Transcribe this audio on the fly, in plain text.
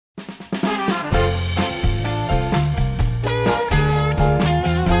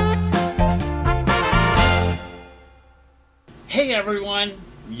Hey everyone,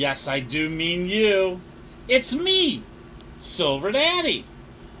 yes I do mean you. It's me, Silver Daddy.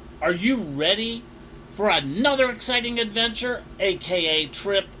 Are you ready for another exciting adventure, aka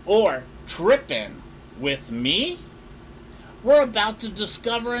trip or Trippin' with me? We're about to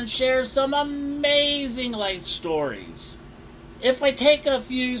discover and share some amazing life stories. If I take a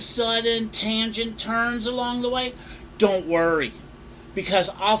few sudden tangent turns along the way, don't worry, because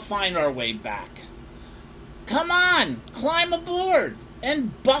I'll find our way back. Come on, climb aboard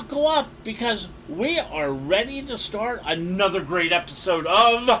and buckle up because we are ready to start another great episode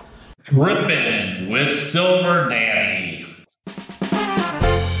of Trippin' with Silver Daddy.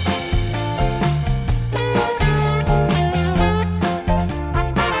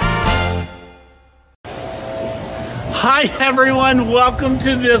 Hi everyone, welcome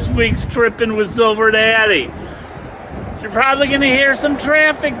to this week's Trippin' with Silver Daddy. You're probably going to hear some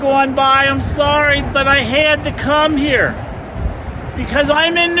traffic going by. I'm sorry, but I had to come here because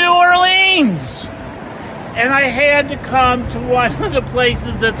I'm in New Orleans. And I had to come to one of the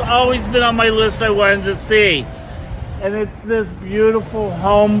places that's always been on my list I wanted to see. And it's this beautiful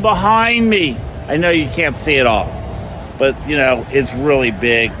home behind me. I know you can't see it all, but you know, it's really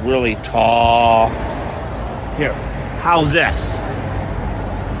big, really tall. Here, how's this?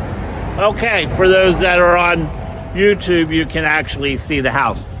 Okay, for those that are on YouTube, you can actually see the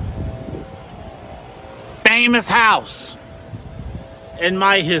house. Famous house in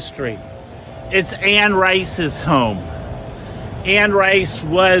my history. It's Anne Rice's home. Anne Rice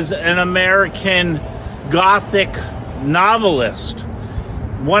was an American Gothic novelist,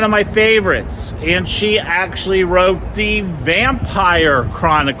 one of my favorites, and she actually wrote the Vampire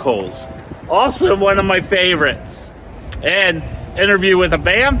Chronicles, also one of my favorites. And Interview with a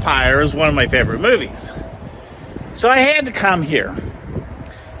Vampire is one of my favorite movies. So I had to come here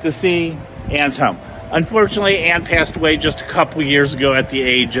to see Anne's home. Unfortunately, Anne passed away just a couple years ago at the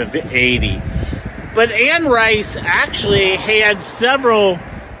age of 80. But Anne Rice actually had several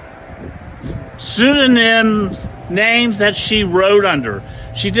pseudonyms, names that she wrote under.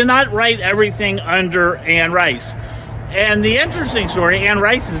 She did not write everything under Anne Rice. And the interesting story, Anne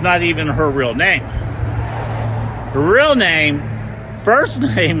Rice is not even her real name. Her real name, first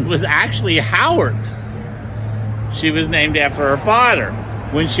name, was actually Howard. She was named after her father.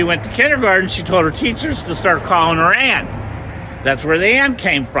 When she went to kindergarten, she told her teachers to start calling her Anne. That's where the Anne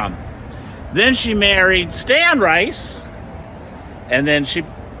came from. Then she married Stan Rice, and then she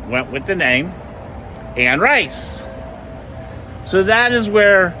went with the name Anne Rice. So that is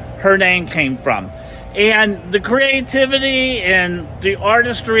where her name came from. And the creativity and the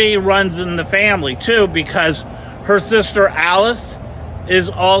artistry runs in the family, too, because her sister Alice is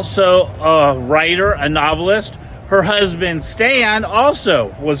also a writer, a novelist. Her husband, Stan,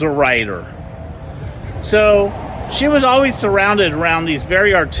 also was a writer. So she was always surrounded around these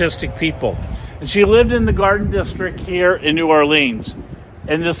very artistic people. And she lived in the Garden District here in New Orleans.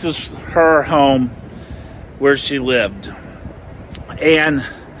 And this is her home where she lived. And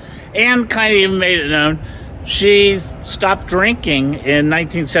Anne kind of even made it known. She stopped drinking in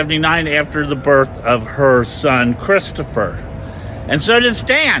 1979 after the birth of her son, Christopher. And so did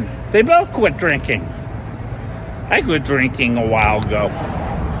Stan. They both quit drinking. I quit drinking a while ago.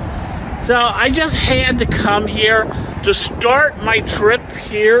 So I just had to come here to start my trip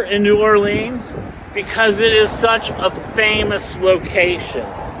here in New Orleans because it is such a famous location.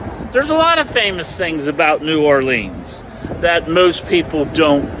 There's a lot of famous things about New Orleans that most people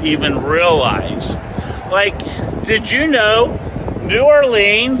don't even realize. Like, did you know New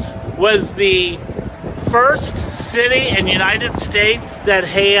Orleans was the first city in the United States that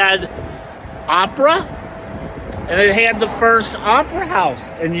had opera? And it had the first opera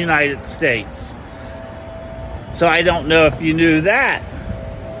house in the United States. So I don't know if you knew that.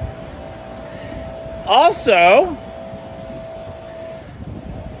 Also,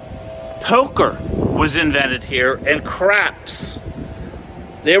 poker was invented here, and craps.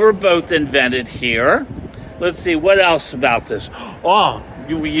 They were both invented here. Let's see, what else about this? Oh,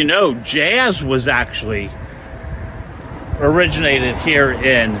 you know, jazz was actually originated here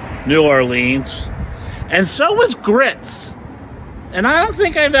in New Orleans. And so was grits. And I don't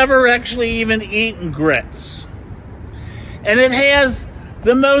think I've ever actually even eaten grits. And it has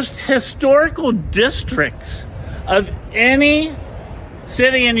the most historical districts of any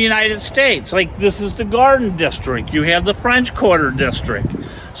city in the United States. Like, this is the Garden District. You have the French Quarter District.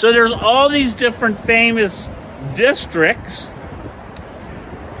 So there's all these different famous districts.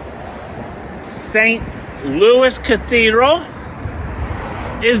 St. Louis Cathedral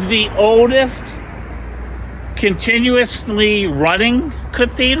is the oldest continuously running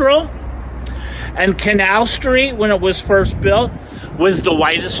cathedral. And Canal Street, when it was first built, was the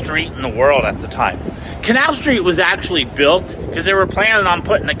widest street in the world at the time. Canal Street was actually built because they were planning on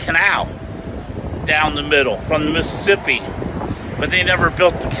putting a canal down the middle from the Mississippi, but they never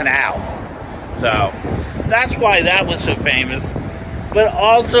built the canal. So that's why that was so famous. But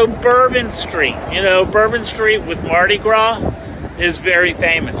also Bourbon Street. You know, Bourbon Street with Mardi Gras is very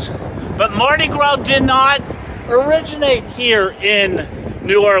famous. But Mardi Gras did not originate here in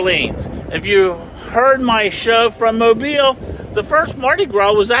New Orleans. If you heard my show from Mobile, the first Mardi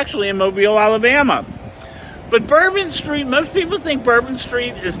Gras was actually in Mobile, Alabama. But Bourbon Street, most people think Bourbon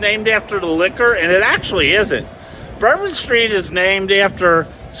Street is named after the liquor, and it actually isn't. Bourbon Street is named after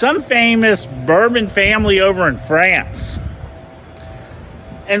some famous bourbon family over in France.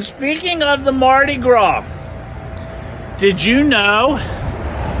 And speaking of the Mardi Gras, did you know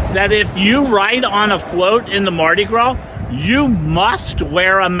that if you ride on a float in the Mardi Gras, you must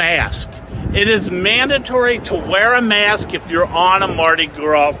wear a mask? It is mandatory to wear a mask if you're on a Mardi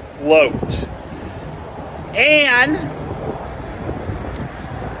Gras float. And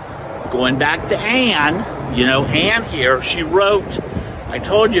going back to Anne, you know, Anne here, she wrote, I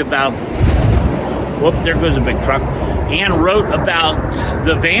told you about, whoop, there goes a big truck. Anne wrote about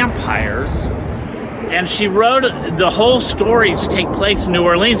the vampires, and she wrote the whole stories take place in New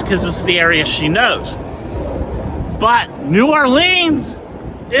Orleans because it's the area she knows. But New Orleans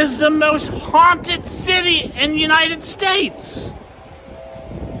is the most haunted city in the United States.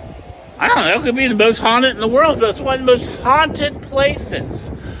 I don't know, it could be the most haunted in the world, but it's one of the most haunted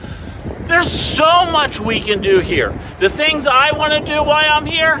places. There's so much we can do here. The things I want to do while I'm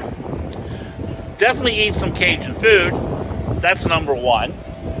here, definitely eat some Cajun food. That's number one.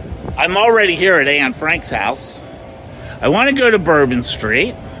 I'm already here at Anne Frank's house. I want to go to Bourbon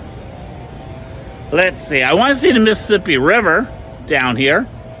Street. Let's see, I want to see the Mississippi River down here.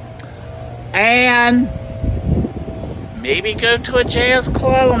 And maybe go to a jazz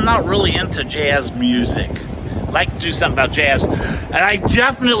club. I'm not really into jazz music. I like to do something about jazz. And I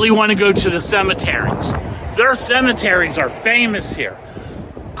definitely want to go to the cemeteries. Their cemeteries are famous here.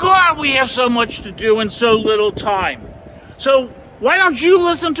 God, we have so much to do in so little time. So why don't you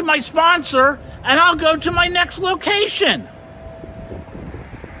listen to my sponsor and I'll go to my next location?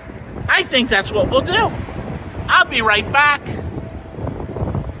 I think that's what we'll do. I'll be right back.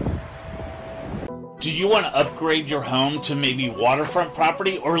 Do you want to upgrade your home to maybe waterfront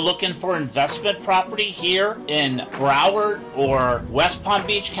property or looking for investment property here in Broward or West Palm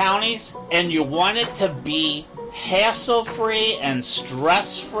Beach counties? And you want it to be hassle-free and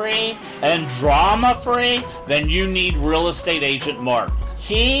stress-free and drama-free? Then you need Real Estate Agent Mark.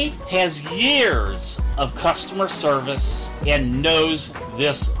 He has years of customer service and knows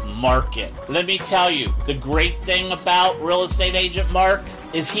this market. Let me tell you, the great thing about Real Estate Agent Mark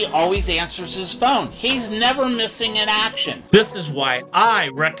is he always answers his phone. He's never missing an action. This is why I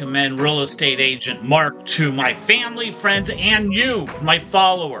recommend Real Estate Agent Mark to my family, friends, and you, my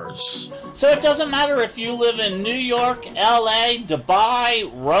followers. So it doesn't matter if you live in New York, LA, Dubai,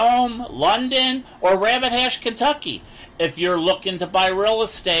 Rome, London, or Rabbit Hash, Kentucky. If you're looking to buy real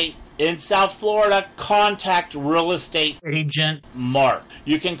estate in South Florida, contact Real Estate Agent Mark.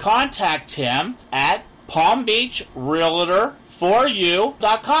 You can contact him at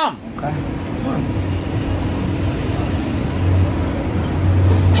palmbeachrealtor4u.com. Okay.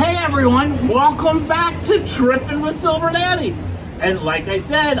 Hey everyone, welcome back to Trippin' with Silver Daddy. And like I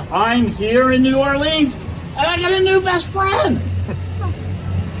said, I'm here in New Orleans, and I got a new best friend.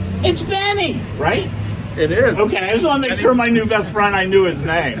 It's Benny, right? It is. Okay, I just want to make sure my new best friend, I knew his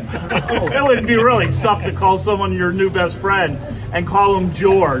name. It would be really suck to call someone your new best friend and call him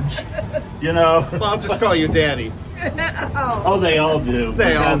George, you know? Well, I'll just call you Daddy. Oh, they all do.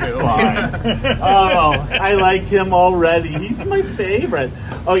 They all do. Fine. Oh, I like him already. He's my favorite.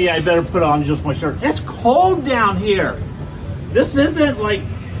 Oh, yeah, I better put on just my shirt. It's cold down here. This isn't like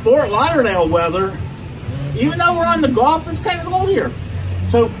Fort Lauderdale weather. Even though we're on the Gulf, it's kind of cold here.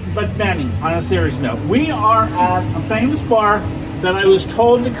 So, but Benny, on a serious note, we are at a famous bar that I was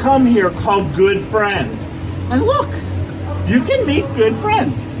told to come here called Good Friends. And look, you can meet good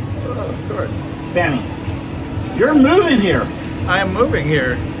friends. Oh, of course. Benny, you're moving here. I am moving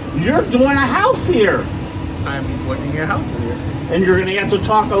here. You're doing a house here. I'm looking at houses here. And you're going to have to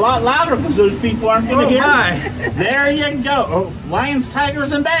talk a lot louder because those people aren't going to hear. Oh, my. There you go. Oh, lions,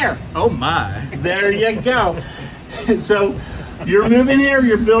 tigers, and bear. Oh, my. There you go. So, you're moving here,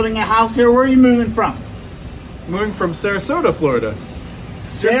 you're building a house here. Where are you moving from? Moving from Sarasota, Florida.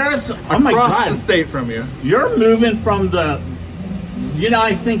 Sarasota? Oh my God. Across the state from you. You're moving from the, you know,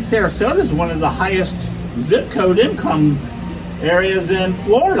 I think Sarasota is one of the highest zip code income areas in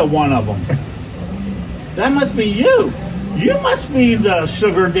Florida, one of them. That must be you. You must be the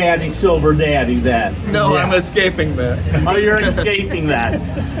sugar daddy, silver daddy then. No, Yeah. I'm escaping that. Oh, you're escaping that.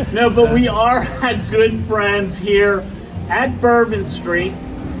 No, but we are at good friends here at Bourbon Street.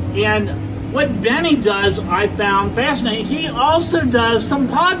 And what Benny does, I found fascinating. He also does some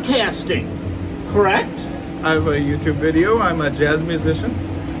podcasting, correct? I have a YouTube video. I'm a jazz musician.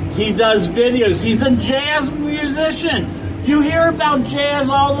 He does videos. He's a jazz musician. You hear about jazz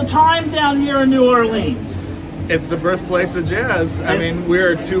all the time down here in New Orleans. It's the birthplace of jazz. I mean,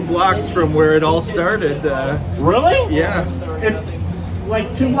 we're 2 blocks from where it all started. Really? Yeah.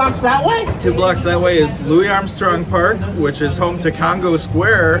 Like 2 blocks that way? 2 blocks that way is Louis Armstrong Park, which is home to Congo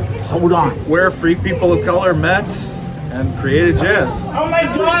Square, Hold on. where free people of color met and created jazz. Oh my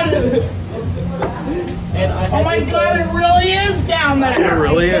God! Oh my God! It really is down there. It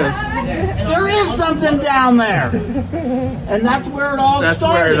really is. There is something down there, and that's where it all That's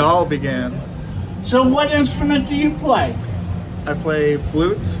started. where it all began. So, what instrument do you play? I play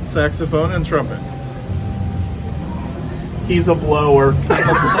flute, saxophone, and trumpet. He's a blower.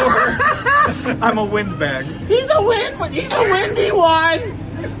 I'm a windbag. He's a windy one.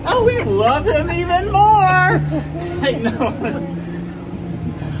 Oh, we love him even more. Hey, no.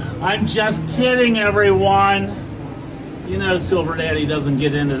 I'm just kidding, everyone. You know, Silver Daddy doesn't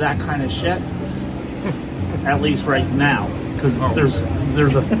get into that kind of shit. At least right now, because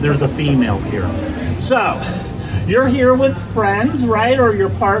there's a female here. So, you're here with friends, right, or your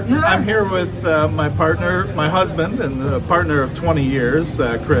partner? I'm here with my partner, my husband, and the partner of 20 years,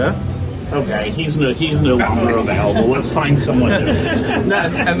 Chris. Okay, he's no longer available. Let's find someone new.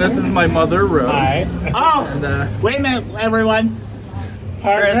 And this is my mother, Rose. Hi. Oh, And, wait a minute, everyone.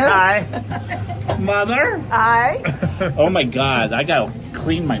 Partner. Hi. Mother. Hi. Oh my God, I gotta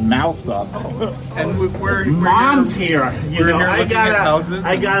clean my mouth up. and we're Mom's here. You We're know, here I looking at gotta, houses.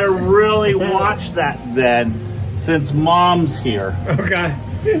 I gotta really watch that then, since Mom's here. Okay.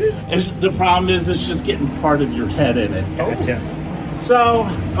 The problem is, it's just getting part of your head in it. Gotcha. So,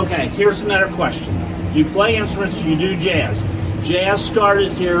 okay, here's another question. You play instruments, you do jazz. Jazz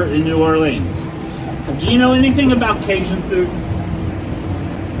started here in New Orleans. Do you know anything about Cajun food?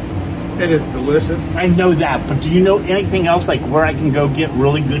 It is delicious. I know that, but do you know anything else, like where I can go get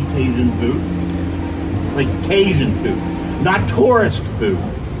really good Cajun food? Like Cajun food, not tourist food.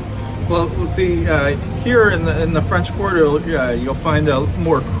 Well, we'll see. Here in the French Quarter, you'll find a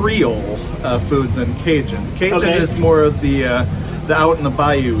more Creole food than Cajun. Cajun Okay. is more of the out in the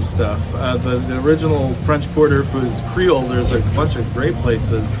bayou stuff. The original French Quarter food is Creole. There's a bunch of great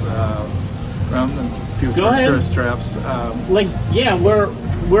places around a few Go ahead. tourist traps. Like, yeah,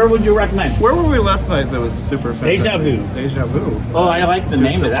 where would you recommend? Where were we last night? That was super fantastic. Deja Vu. Deja Vu. Oh, I like the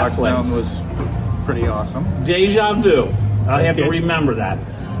name of that Blocks down place. was pretty awesome. Deja Vu. I have to remember that.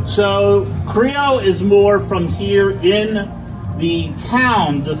 So, Creole is more from here in the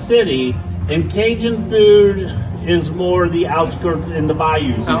town, the city, and Cajun food is more the outskirts in the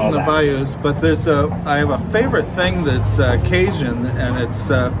bayous and Out all in the that. bayous, but I have a favorite thing that's Cajun, and it's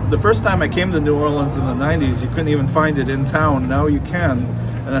the first time I came to New Orleans in the 90s, you couldn't even find it in town. Now you can,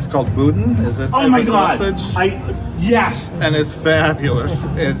 and that's called boudin. Is it Oh my God! sausage? Yes. And it's fabulous.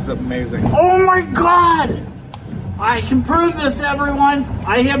 It's amazing. Oh my God! I can prove this, everyone.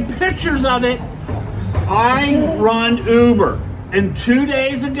 I have pictures of it. I run Uber, and 2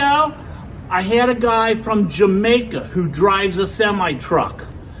 days ago, I had a guy from Jamaica who drives a semi-truck.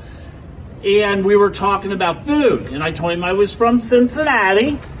 And we were talking about food. And I told him I was from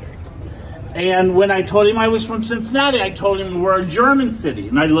Cincinnati. And when I told him I was from Cincinnati, I told him we're a German city.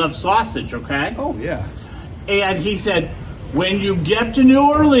 And I love sausage, okay? Oh yeah. And he said, when you get to New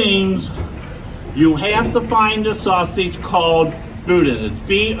Orleans, you have to find a sausage called boudin. It's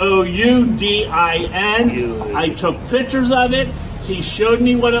Boudin. I took pictures of it. He showed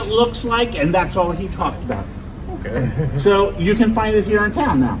me what it looks like, and that's all he talked about. Okay. So you can find it here in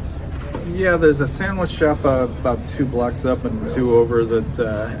town now. Yeah, there's a sandwich shop about 2 blocks up and 2 over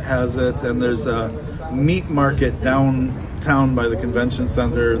that has it, and there's a meat market downtown by the convention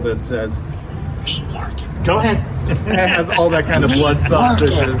center that has Meat market. Go ahead. it has all that kind of blood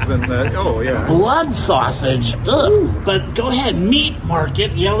sausages and oh yeah, Blood sausage. Ugh. But go ahead. Meat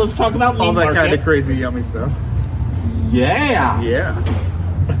market. Yeah, let's talk about meat all that market. kind of crazy yummy stuff. Yeah. Yeah.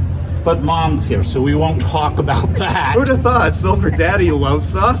 But Mom's here, so we won't talk about that. Who'd have thought Silver Daddy loves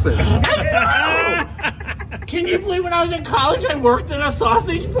sausage? Can you believe when I was in college I worked in a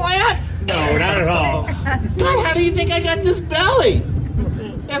sausage plant? No, not at all. God, how do you think I got this belly?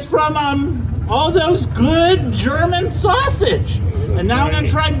 It's from all those good German sausage. And now I'm going to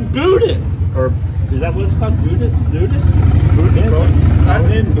try boudin. Or is that what it's called? Boudin? Boudin?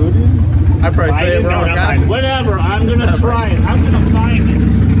 Boudin? I probably say it wrong. No, whatever. I'm gonna try it. I'm gonna find it.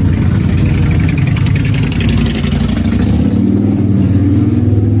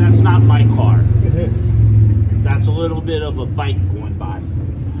 That's not my car. That's a little bit of a bike going by.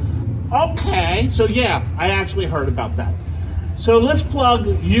 Okay, so yeah, I actually heard about that. So let's plug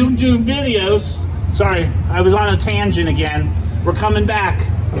You Do Videos. Sorry, I was on a tangent again. We're coming back.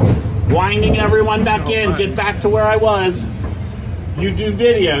 Winding everyone back in. Get back to where I was. You Do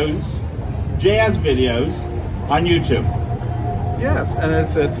Videos, jazz videos, on YouTube. Yes, and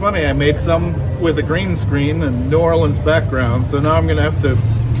it's funny. I made some with a green screen and New Orleans background, so now I'm going to have to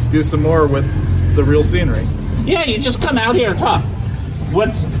do some more with the real scenery. Yeah, you just come out here and talk.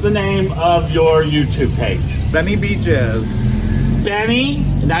 What's the name of your YouTube page? Benny B Jazz. Benny,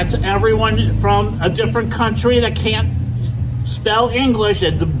 that's everyone from a different country that can't spell English.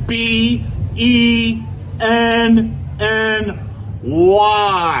 It's B-E-N-N-Y.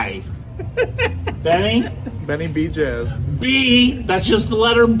 Benny? Benny B Jazz. B, that's just the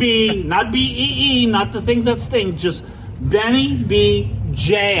letter B, not B-E-E, not the things that sting, just Benny B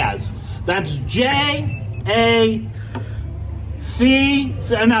Jazz. That's J-A-C,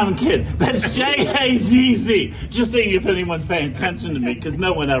 no, I'm kidding. That's J-A-Z-Z. Just seeing if anyone's paying attention to me, because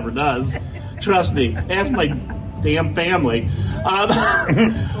no one ever does. Trust me. Ask my damn family.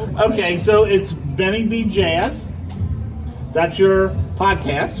 Okay, so it's Benny B Jazz. That's your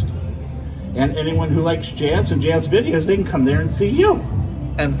podcast. And anyone who likes jazz and jazz videos, they can come there and see you.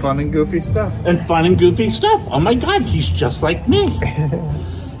 And fun and goofy stuff. And fun and goofy stuff. Oh my God, he's just like me.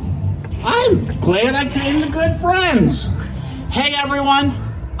 I'm glad I came to good friends. Hey everyone,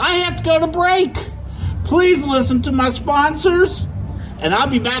 I have to go to break. Please listen to my sponsors, and I'll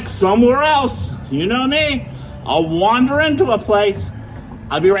be back somewhere else. You know me. I'll wander into a place.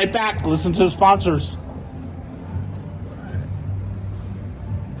 I'll be right back. Listen to the sponsors.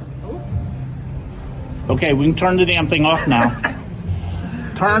 Okay, we can turn the damn thing off now.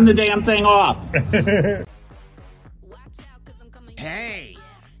 Turn the damn thing off. Hey,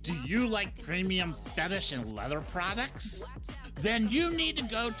 do you like premium fetish and leather products? Then you need to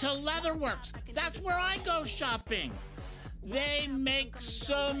go to Leatherworks. That's where I go shopping. They make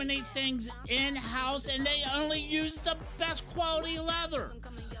so many things in-house, and they only use the best quality leather.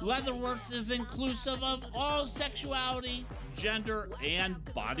 Leatherworks is inclusive of all sexuality, gender, and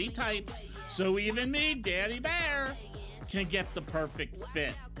body types, so even me, Daddy Bear, can get the perfect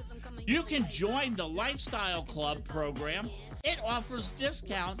fit. You can join the Lifestyle Club program. It offers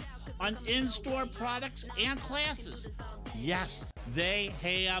discount on in-store products and classes. Yes, they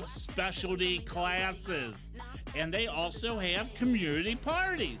have specialty classes. And they also have community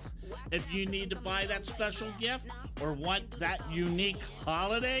parties. If you need to buy that special gift or want that unique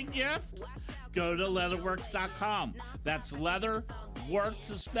holiday gift, go to leatherworks.com. That's Leatherworks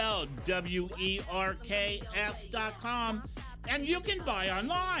is spelled WERKS.com, and you can buy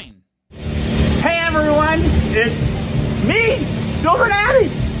online. Hey everyone, it's me, Silver Daddy,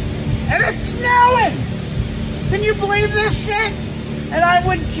 and it's snowing. Can you believe this shit? And I'm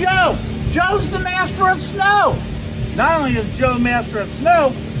with Joe. Joe's the master of snow. Not only is Joe master of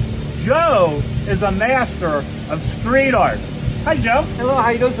snow, Joe is a master of street art. Hi, Joe. Hello, how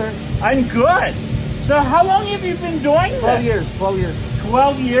you doing, sir? I'm good. So how long have you been doing this? 12 years.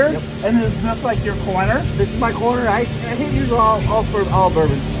 12 years? Yep. And is this like your corner? This is my corner. I hit use all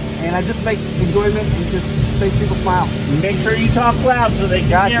bourbon. And I just make enjoyment and just make people smile. Make sure you talk loud so they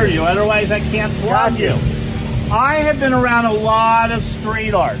can hear you. Otherwise, I can't plug you. I have been around a lot of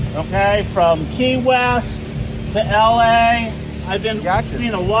street art, okay? From Key West to LA. I've been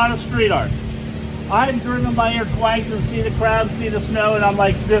seeing a lot of street art. I've driven by here twice and see the crowd, see the snow, and I'm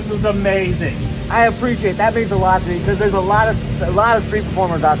like, this is amazing. I appreciate that. Means a lot to me because there's a lot of street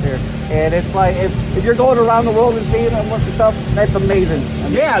performers out there. And it's like, if you're going around the world and seeing them with the stuff, that's amazing.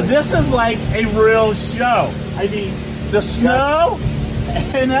 Yeah, this is like a real show. I mean, the snow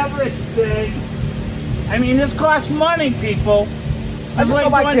and everything. I mean, this costs money, people. It's like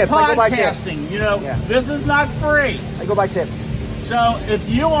doing podcasting, you know. Yeah. This is not free. I go by tip. So if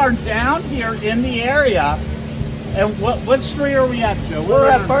you are down here in the area, and what street are we at, Joe? We're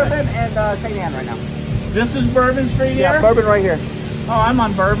at Bourbon and St. Anne right now. This is Bourbon Street here? Yeah, Bourbon right here. Oh, I'm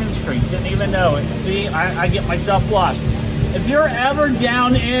on Bourbon Street. Didn't even know it. See, I get myself lost. If you're ever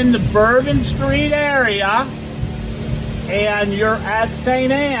down in the Bourbon Street area and you're at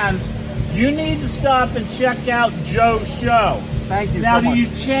St. Anne's, you need to stop and check out Joe's show. Thank you now, so much. Do you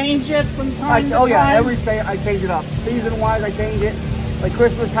change it from time to time? Oh, yeah. Every day I change it up. Season-wise, I change it. Like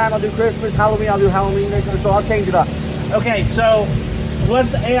Christmas time, I'll do Christmas. Halloween, I'll do Halloween. So I'll change it up. Okay, so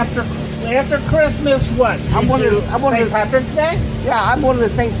what's after after Christmas, what? I'm one of St. Patrick's Day? Yeah, I'm one of the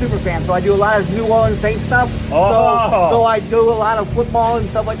Saints super fans, so I do a lot of New Orleans Saints stuff. Oh. So I do a lot of football and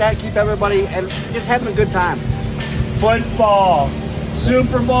stuff like that, keep everybody and just having a good time. Football,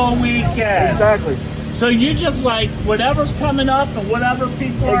 Super Bowl weekend. Exactly. So you just like whatever's coming up and whatever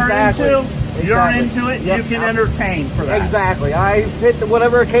people are into, you're into it. Yep. You can entertain for that. Exactly. I hit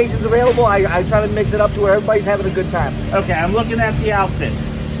whatever occasion's available. I try to mix it up to where everybody's having a good time. Okay, I'm looking at the outfit.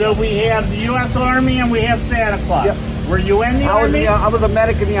 So we have the U.S. Army and we have Santa Claus. Yep. Were you in the Army? I was a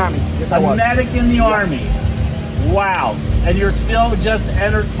medic in the Army. Yes, I was. Medic in the Army. Wow. And you're still just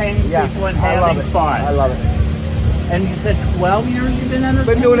entertaining people and having fun. I love it. And you said 12 years you've been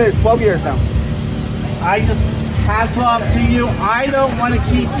entertaining? Been doing it 12 years now. I just hats off to you. I don't want to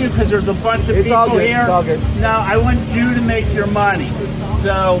keep you because there's a bunch of people here. It's all good. No, I want you to make your money.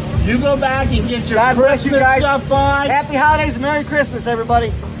 So you go back and get your God bless Christmas you guys. stuff on. Happy holidays and Merry Christmas,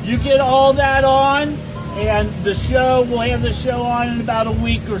 everybody. You get all that on, and we'll have the show on in about a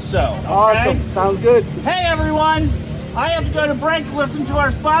week or so. Okay? Awesome. Sounds good. Hey, everyone. I have to go to break to listen to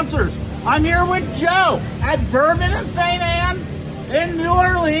our sponsors. I'm here with Joe at Bourbon and St. Anne's in New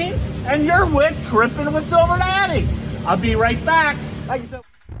Orleans, and you're with Trippin with Silver Daddy. I'll be right back. Thank you so much.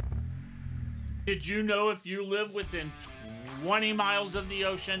 Did you know if you live within 20 miles of the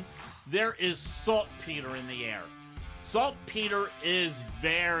ocean, there is saltpeter in the air? Saltpeter is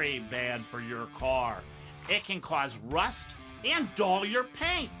very bad for your car. It can cause rust and dull your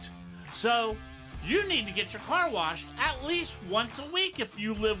paint. So you need to get your car washed at least once a week if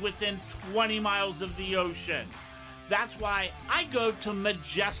you live within 20 miles of the ocean. That's why I go to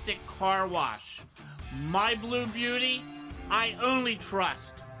Majestic Car Wash. My Blue Beauty, I only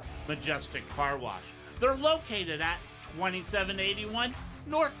trust Majestic Car Wash. They're located at 2781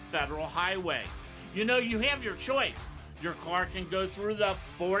 North Federal Highway. You know, you have your choice. Your car can go through the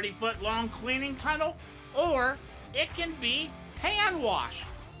 40-foot long cleaning tunnel, or it can be hand washed.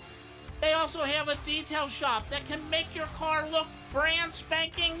 They also have a detail shop that can make your car look brand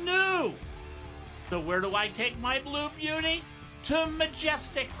spanking new. So where do I take my Blue Beauty? To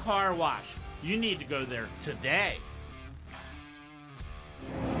Majestic Car Wash. You need to go there today.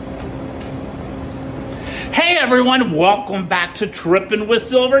 Hey everyone, welcome back to Trippin' with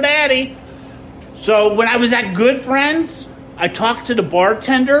Silver Daddy. So when I was at Good Friends, I talked to the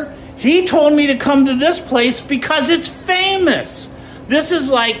bartender. He told me to come to this place because it's famous. This is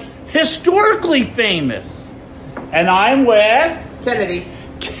like historically famous. And I'm with Kennedy.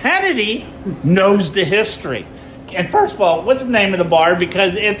 Kennedy knows the history. And first of all, what's the name of the bar?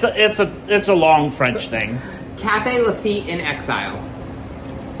 Because it's a long French thing. Cafe Lafitte in Exile.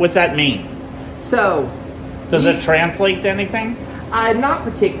 What's that mean? So, Does it translate to anything? Not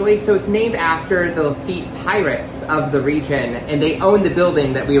particularly. So it's named after the Lafitte pirates of the region, and they owned the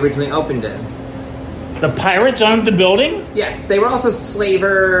building that we originally opened in. The pirates owned the building? Yes, they were also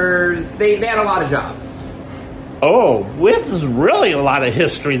slavers. They had a lot of jobs. Oh, this is really a lot of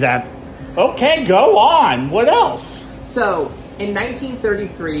history that... Okay, go on. What else? So, in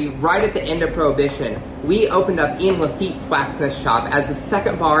 1933, right at the end of Prohibition, we opened up Ian Lafitte's Waxsmith Shop as the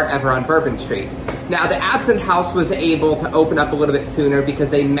second bar ever on Bourbon Street. Now, the Absinthe House was able to open up a little bit sooner because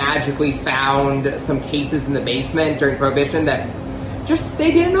they magically found some cases in the basement during Prohibition that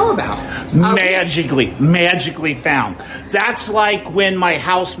they didn't know about. Magically found. That's like when my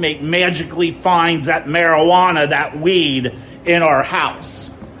housemate magically finds that marijuana, that weed, in our house.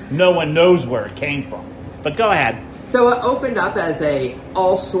 No one knows where it came from. But go ahead. So it opened up as a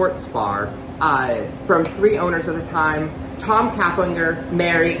all-sorts bar from three owners at the time. Tom Kaplinger,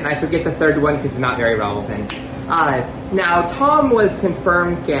 Mary, and I forget the third one because it's not very relevant. Now, Tom was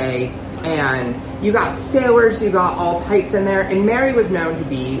confirmed gay, and you got sailors, you got all types in there, and Mary was known to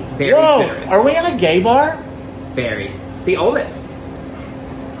be very generous. Are we in a gay bar? Very. The oldest.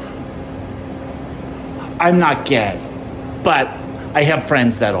 I'm not gay, but I have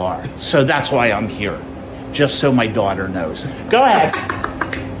friends that are, so that's why I'm here. Just so my daughter knows. Go ahead.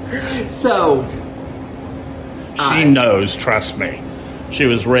 So... she knows, trust me. She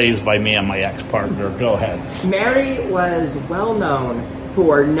was raised by me and my ex-partner. Go ahead. Mary was well known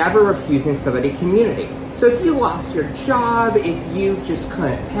for never refusing somebody community. So if you lost your job, if you just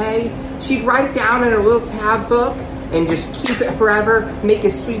couldn't pay, she'd write it down in her little tab book and just keep it forever, make you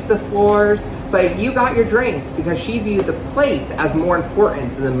sweep the floors, but you got your drink because she viewed the place as more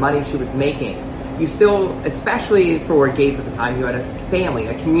important than the money she was making. You still, especially for gays at the time, you had a family,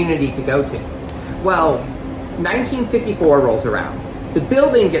 a community to go to. Well, 1954 rolls around. The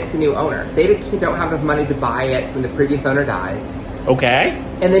building gets a new owner. They don't have enough money to buy it when the previous owner dies. Okay.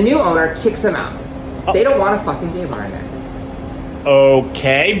 And the new owner kicks them out. They don't want a fucking gay bar in there.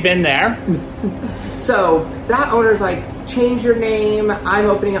 Okay, been there. So that owner's like, change your name. I'm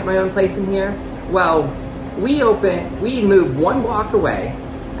opening up my own place in here. Well, we moved one block away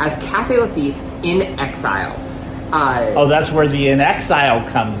as Cafe Lafitte in Exile. That's where the In Exile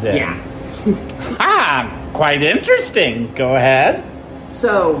comes in. Yeah. Quite interesting. Go ahead.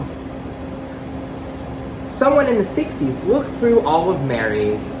 So, someone in the 60s looked through all of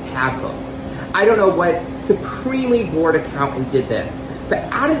Mary's tab books. I don't know what supremely bored accountant did this, but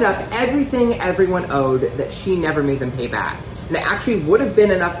added up everything everyone owed that she never made them pay back. And it actually would have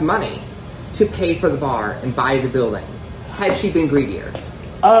been enough money to pay for the bar and buy the building, had she been greedier.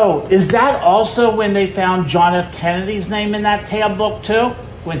 Oh, is that also when they found John F. Kennedy's name in that tab book too?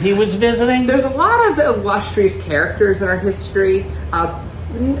 When he was visiting? There's a lot of illustrious characters in our history.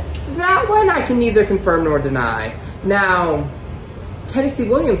 That one I can neither confirm nor deny. Now, Tennessee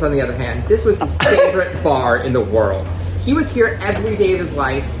Williams, on the other hand, this was his favorite bar in the world. He was here every day of his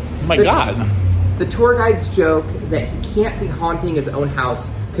life. Oh my God. The tour guides joke that he can't be haunting his own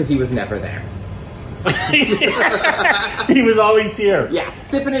house because he was never there. He was always here. Yeah,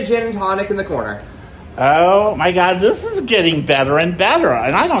 sipping a gin and tonic in the corner. Oh my God, this is getting better and better,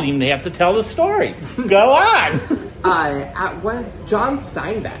 and I don't even have to tell the story. Go on. John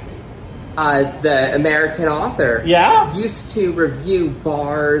Steinbeck, the American author, used to review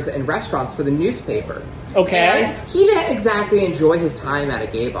bars and restaurants for the newspaper. Okay. And he didn't exactly enjoy his time at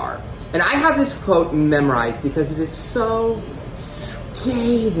a gay bar. And I have this quote memorized because it is so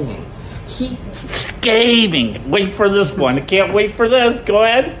scathing. Scathing. Wait for this one. I can't wait for this. Go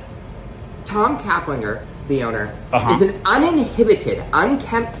ahead. Tom Kaplinger, the owner, is an uninhibited,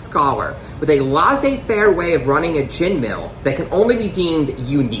 unkempt scholar with a laissez-faire way of running a gin mill that can only be deemed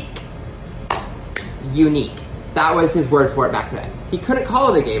unique. Unique. That was his word for it back then. He couldn't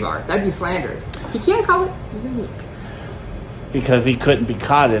call it a gay bar. That'd be slandered. He can't call it unique. Because he couldn't be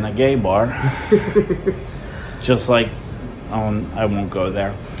caught in a gay bar. Just like, I won't go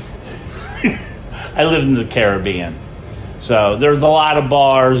there. I live in the Caribbean. So there's a lot of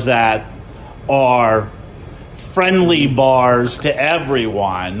bars that are friendly bars to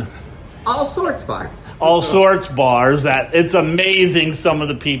everyone. All sorts bars. All sorts bars that it's amazing some of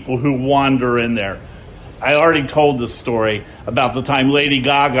the people who wander in there. I already told this story about the time Lady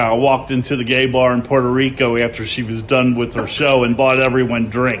Gaga walked into the gay bar in Puerto Rico after she was done with her show and bought everyone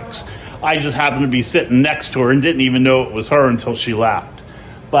drinks. I just happened to be sitting next to her and didn't even know it was her until she left.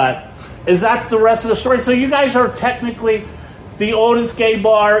 But is that the rest of the story? So you guys are technically the oldest gay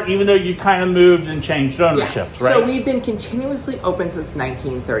bar, even though you kind of moved and changed ownerships, right? So we've been continuously open since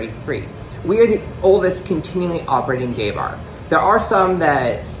 1933. We are the oldest continually operating gay bar. There are some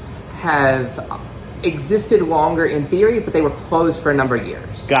that have existed longer in theory, but they were closed for a number of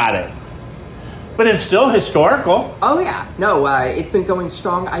years. Got it. But it's still historical. Oh, yeah. No, it's been going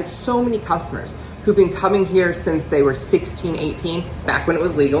strong. I have so many customers who've been coming here since they were 16, 18, back when it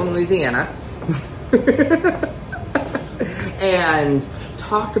was legal in Louisiana. And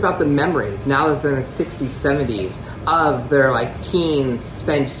talk about the memories, now that they're in the 60s, 70s, of their teens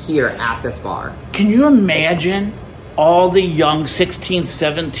spent here at this bar. Can you imagine all the young 16,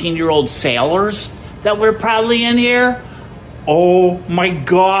 17-year-old sailors that were probably in here? Oh my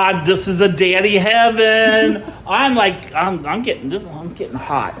God, this is a daddy heaven. I'm getting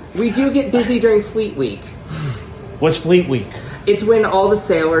hot. We do get busy during Fleet Week. What's Fleet Week? It's when all the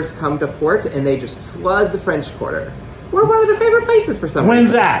sailors come to port and they just flood the French Quarter. We're one of their favorite places for some reason.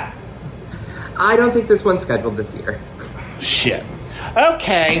 When's that? I don't think there's one scheduled this year. Shit.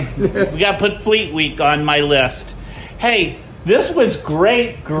 Okay, we got to put Fleet Week on my list. Hey, this was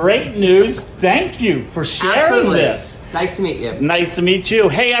great news. Thank you for sharing this. Nice to meet you. Nice to meet you.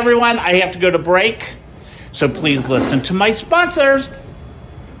 Hey, everyone, I have to go to break, so please listen to my sponsors.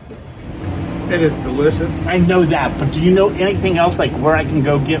 It is delicious. I know that, but do you know anything else, where I can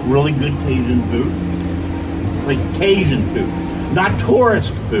go get really good Cajun food? Cajun food, not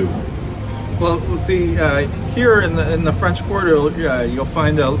tourist food. Well, see, here in the French Quarter, you'll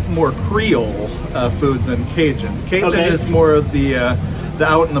find a more Creole food than Cajun. Cajun is more of the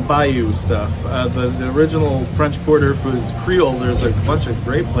out in the bayou stuff. The original French Quarter food is Creole. There's a bunch of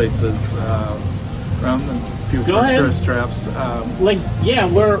great places around a few tourist traps.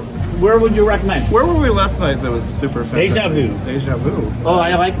 Where would you recommend? Where were we last night that was super fantastic? Deja Vu. Oh,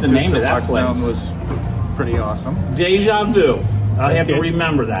 I like the name of that place. Was pretty awesome. Deja Vu. I have to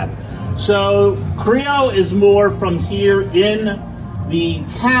remember that. So, Creole is more from here in the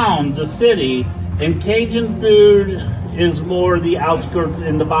town, the city, and Cajun food is more the outskirts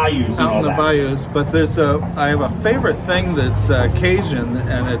in the bayous. And Out all in the that. bayous, but I have a favorite thing that's Cajun,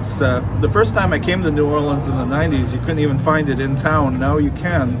 and it's the first time I came to New Orleans in the 90s, you couldn't even find it in town. Now you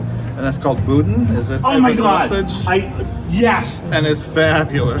can, and that's called boudin. Is it Oh my God! sausage? Yes. And it's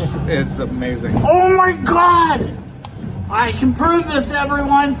fabulous. It's amazing. Oh my God! I can prove this,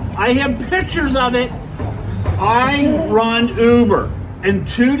 everyone. I have pictures of it. I run Uber, and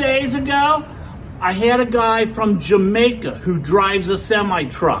 2 days ago, I had a guy from Jamaica who drives a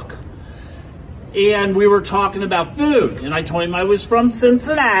semi-truck. And we were talking about food. And I told him I was from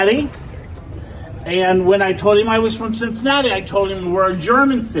Cincinnati. And when I told him I was from Cincinnati, I told him we're a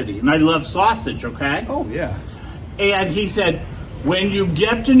German city. And I love sausage, okay? Oh, yeah. And he said, when you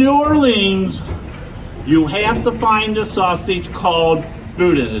get to New Orleans, you have to find a sausage called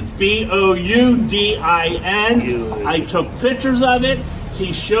boudin. It's Boudin. I took pictures of it.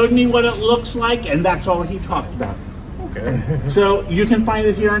 He showed me what it looks like, and that's all he talked about. Okay. So you can find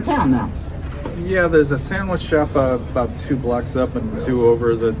it here in town now. Yeah, there's a sandwich shop about 2 blocks up and 2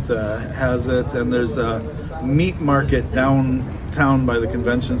 over that has it, and there's a meat market downtown by the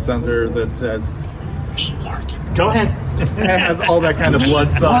convention center that has Meat market. Go ahead. it has all that kind of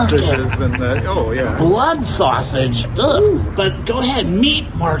blood sausages and oh yeah, Blood sausage. Ugh. But go ahead.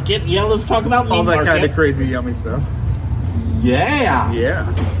 Meat market. Yeah, let's talk about meat all that market. kind of crazy yummy stuff. Yeah. Yeah.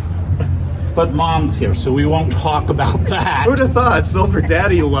 But Mom's here, so we won't talk about that. Who'd have thought Silver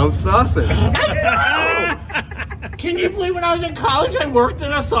Daddy loves sausage? Can you believe when I was in college I worked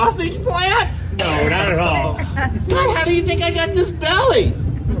in a sausage plant? No, not at all. God, how do you think I got this belly?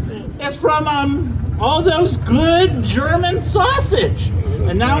 It's from all those good German sausage.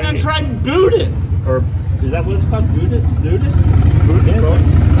 And now I'm going to try boudin. Or is that what it's called? Boudin? Boudin?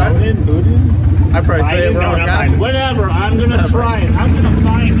 Boudin? I probably say it wrong. Gotcha. Whatever, I'm going to try it. I'm going to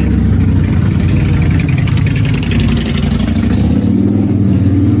find it.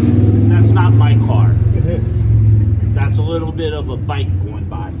 That's not my car. That's a little bit of a bike going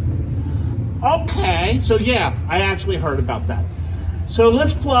by. Okay, so yeah, I actually heard about that. So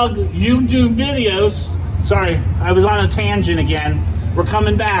let's plug You Do Videos. Sorry, I was on a tangent again. We're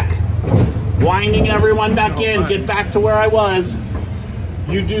coming back. Winding everyone back in. Get back to where I was.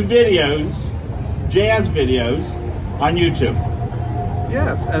 You Do Videos, jazz videos on YouTube.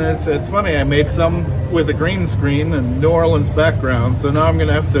 Yes, and it's funny. I made some with a green screen and New Orleans background, so now I'm going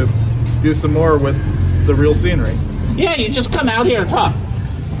to have to do some more with the real scenery. Yeah, you just come out here and talk.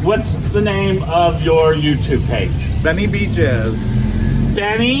 What's the name of your YouTube page? Benny B Jazz.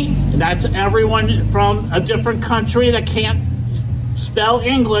 Benny, that's everyone from a different country that can't spell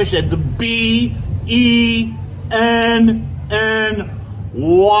English. It's B-E-N-N-Y.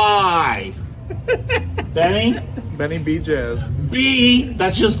 Benny? Benny B Jazz. B,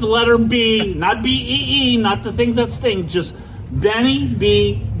 that's just the letter B, not B-E-E, not the things that sting, just Benny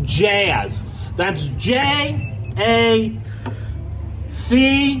B Jazz. That's J-A-C,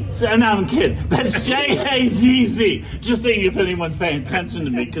 no, I'm kidding. That's J-A-Z-Z. Just saying if anyone's paying attention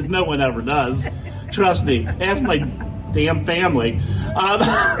to me, because no one ever does. Trust me, ask my damn family.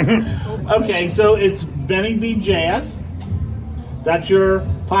 Okay, so it's Benny B Jazz. That's your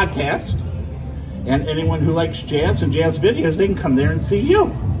podcast. And anyone who likes jazz and jazz videos, they can come there and see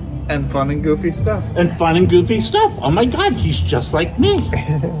you. And fun and goofy stuff. And fun and goofy stuff. Oh my God, he's just like me.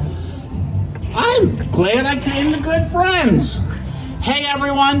 I'm glad I came to Good Friends. Hey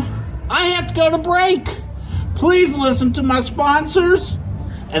everyone, I have to go to break. Please listen to my sponsors,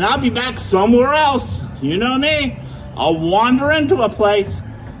 and I'll be back somewhere else. You know me. I'll wander into a place.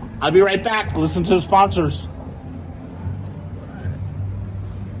 I'll be right back. Listen to the sponsors.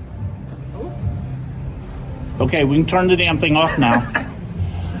 Okay, we can turn the damn thing off now.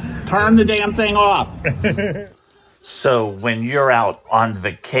 Turn the damn thing off. So when you're out on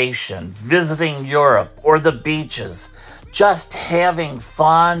vacation, visiting Europe or the beaches, just having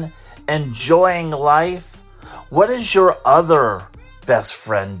fun, enjoying life, what is your other best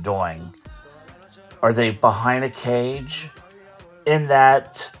friend doing? Are they behind a cage in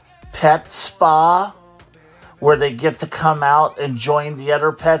that pet spa where they get to come out and join the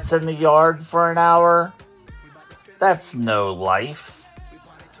other pets in the yard for an hour? That's no life.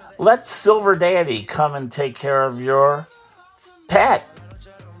 Let Silver Daddy come and take care of your pet.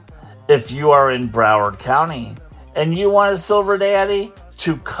 If you are in Broward County and you want a Silver Daddy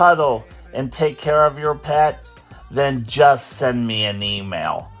to cuddle and take care of your pet, then just send me an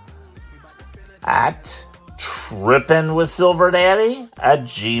email at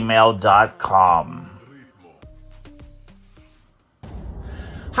trippinwithsilverdaddy@gmail.com.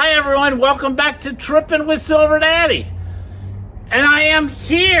 Hi everyone, welcome back to Trippin' with Silver Daddy. And I am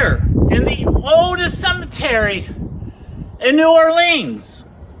here in the oldest cemetery in New Orleans.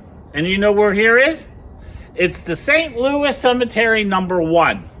 And you know where here is? It's the St. Louis Cemetery number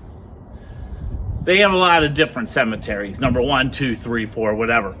 1. They have a lot of different cemeteries, number 1, 2, 3, 4,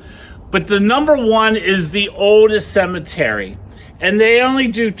 whatever. But the number 1 is the oldest cemetery. And they only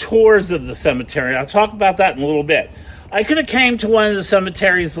do tours of the cemetery. I'll talk about that in a little bit. I could have came to one of the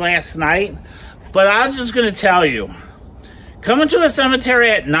cemeteries last night, but I was just going to tell you, coming to a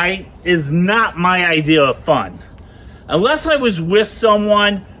cemetery at night is not my idea of fun. Unless I was with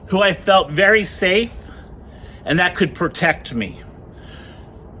someone who I felt very safe and that could protect me.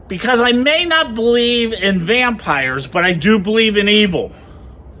 Because I may not believe in vampires, but I do believe in evil.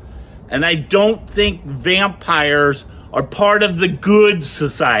 And I don't think vampires are part of the good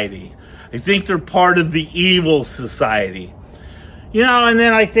society. I think they're part of the evil society. You know, and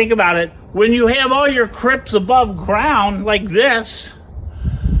then I think about it, when you have all your crypts above ground like this,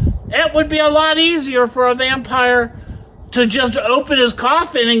 it would be a lot easier for a vampire to just open his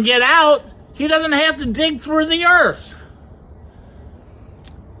coffin and get out. He doesn't have to dig through the earth.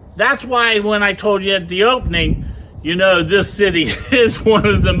 That's why when I told you at the opening, you know, this city is one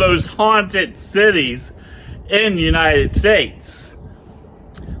of the most haunted cities in the United States.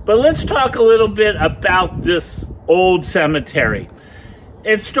 But let's talk a little bit about this old cemetery.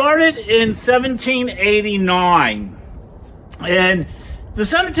 It started in 1789, and the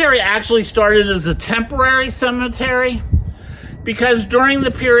cemetery actually started as a temporary cemetery because during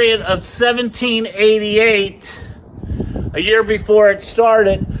the period of 1788, a year before it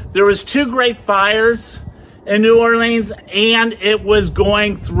started, there was 2 great fires in New Orleans, and it was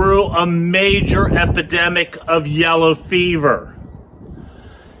going through a major epidemic of yellow fever.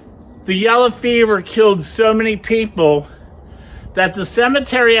 The yellow fever killed so many people that the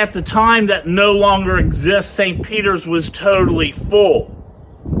cemetery at the time that no longer exists, St. Peter's, was totally full.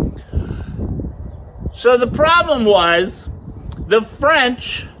 So the problem was the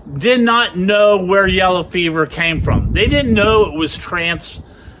French did not know where yellow fever came from. They didn't know it was that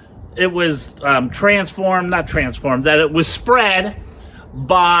it was spread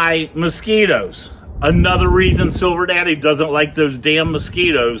by mosquitoes. Another reason Silver Daddy doesn't like those damn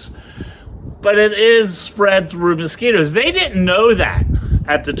mosquitoes. But it is spread through mosquitoes. They didn't know that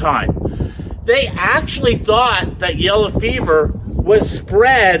at the time. They actually thought that yellow fever was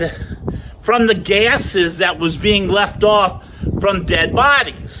spread from the gases that was being left off from dead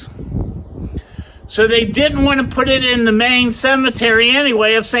bodies. So they didn't want to put it in the main cemetery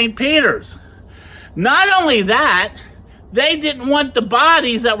anyway of St. Peter's. Not only that, they didn't want the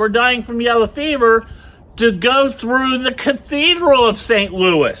bodies that were dying from yellow fever to go through the Cathedral of St.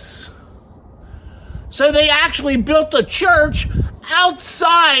 Louis. So they actually built a church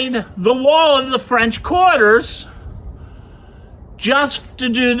outside the wall of the French quarters just to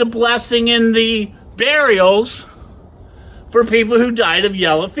do the blessing and the burials for people who died of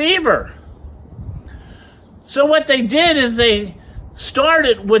yellow fever. So what they did is they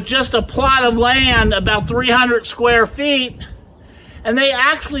started with just a plot of land about 300 square feet, and they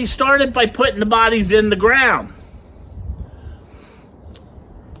actually started by putting the bodies in the ground.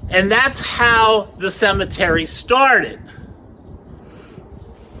 And that's how the cemetery started.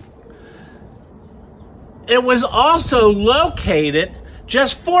 It was also located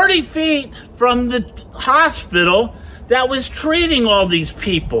just 40 feet from the hospital that was treating all these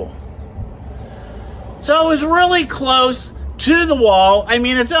people. So it was really close to the wall. I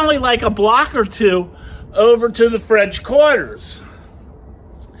mean, it's only like a block or 2 over to the French quarters.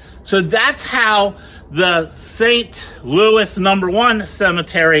 So that's how the St. Louis number 1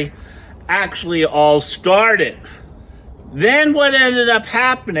 cemetery actually all started. Then what ended up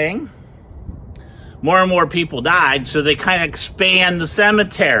happening, more and more people died, so they kind of expand the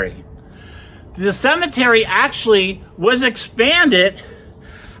cemetery. The cemetery actually was expanded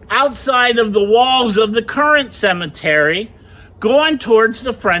outside of the walls of the current cemetery, going towards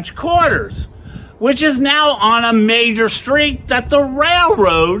the French quarters, which is now on a major street that the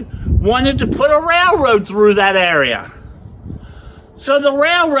railroad wanted to put a railroad through that area. So the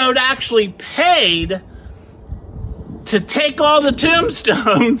railroad actually paid to take all the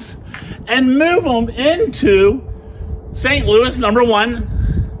tombstones and move them into St. Louis number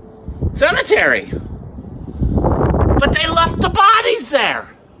 1 cemetery. But they left the bodies there.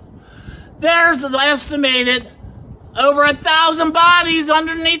 There's an estimated over 1,000 bodies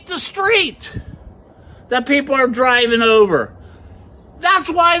underneath the street that people are driving over. That's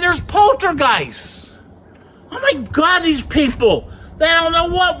why there's poltergeists. Oh my God, these people, they don't know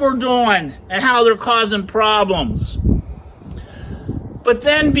what we're doing and how they're causing problems. But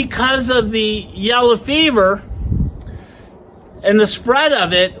then because of the yellow fever and the spread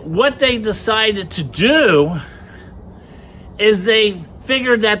of it, what they decided to do is they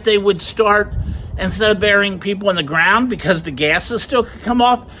figured that they would start, instead of burying people in the ground because the gases still could come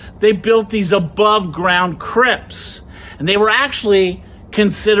off, they built these above ground crypts. And they were actually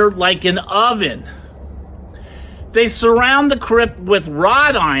considered like an oven. They surround the crypt with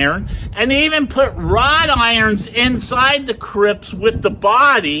wrought iron and even put wrought irons inside the crypts with the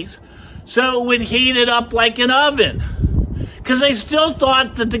bodies so it would heat it up like an oven. Because they still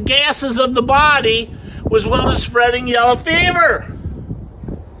thought that the gases of the body was what was spreading yellow fever.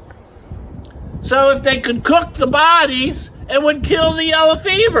 So if they could cook the bodies, it would kill the yellow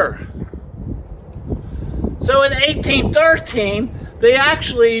fever. So in 1813, they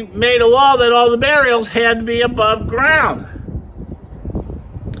actually made a law that all the burials had to be above ground.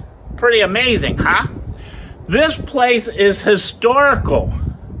 Pretty amazing, huh? This place is historical.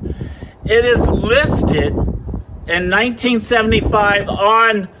 It is listed in 1975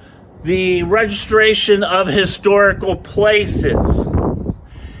 on the registration of historical places.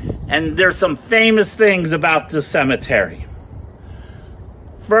 And there's some famous things about this cemetery.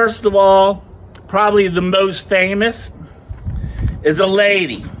 First of all, probably the most famous is a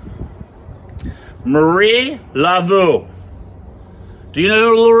lady, Marie Laveau. Do you know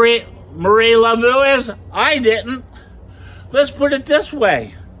who Marie Laveau is? I didn't. Let's put it this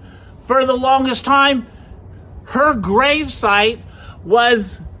way. For the longest time, her gravesite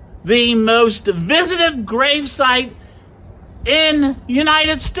was the most visited gravesite in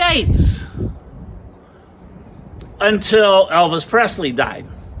United States until Elvis Presley died.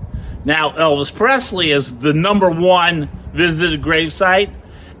 Now, Elvis Presley is the #1 visited gravesite,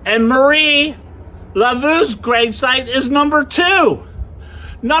 and Marie Laveau's gravesite is #2.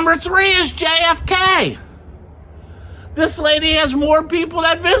 #3 is JFK. This lady has more people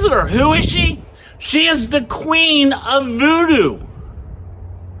that visit her. Who is she? She is the queen of voodoo.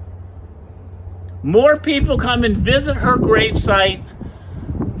 More people come and visit her gravesite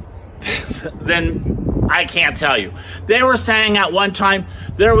than I can't tell you. They were saying at one time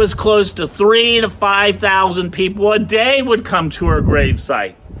there was close to 3,000 to 5,000 people a day would come to her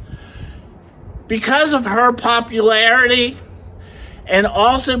gravesite. Because of her popularity, and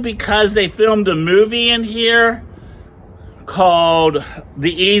also because they filmed a movie in here called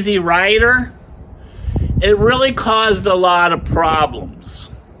The Easy Rider, it really caused a lot of problems.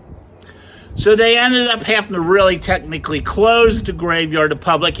 So they ended up having to really technically close the graveyard to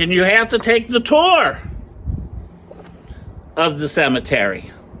public, and you have to take the tour of the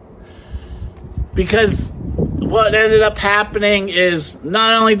cemetery. Because what ended up happening is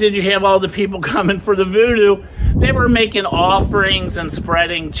not only did you have all the people coming for the voodoo, they were making offerings and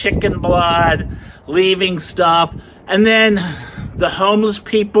spreading chicken blood, leaving stuff, and then the homeless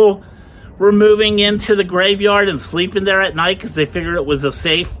people were moving into the graveyard and sleeping there at night because they figured it was a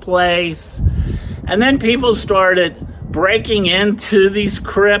safe place. And then people started breaking into these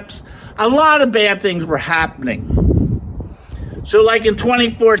crypts. A lot of bad things were happening. So like in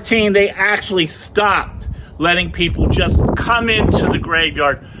 2014, they actually stopped letting people just come into the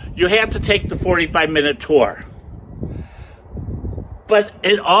graveyard. You had to take the 45-minute tour. But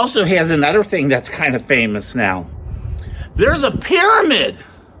it also has another thing that's kind of famous now. There's a pyramid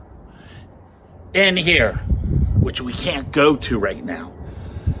in here, which we can't go to right now.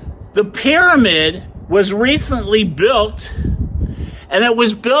 The pyramid was recently built, and it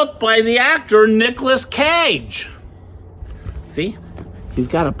was built by the actor Nicolas Cage. See? He's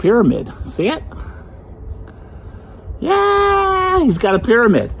got a pyramid. See it? Yeah, he's got a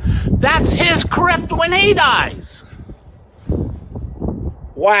pyramid. That's his crypt when he dies.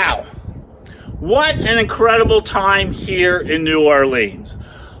 Wow. What an incredible time here in New Orleans.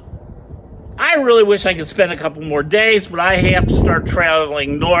 I really wish I could spend a couple more days, but I have to start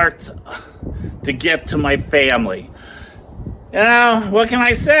traveling north to get to my family. You know, what can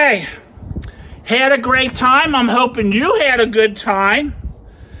I say? Had a great time. I'm hoping you had a good time.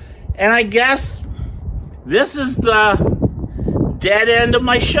 And I guess this is the dead end of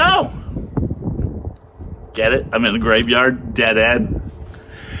my show. Get it? I'm in the graveyard. Dead end.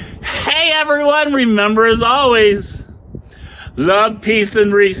 Hey, everyone. Remember, as always, love, peace,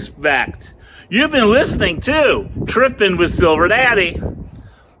 and respect. You've been listening to Trippin' with Silver Daddy.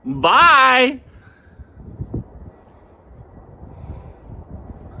 Bye.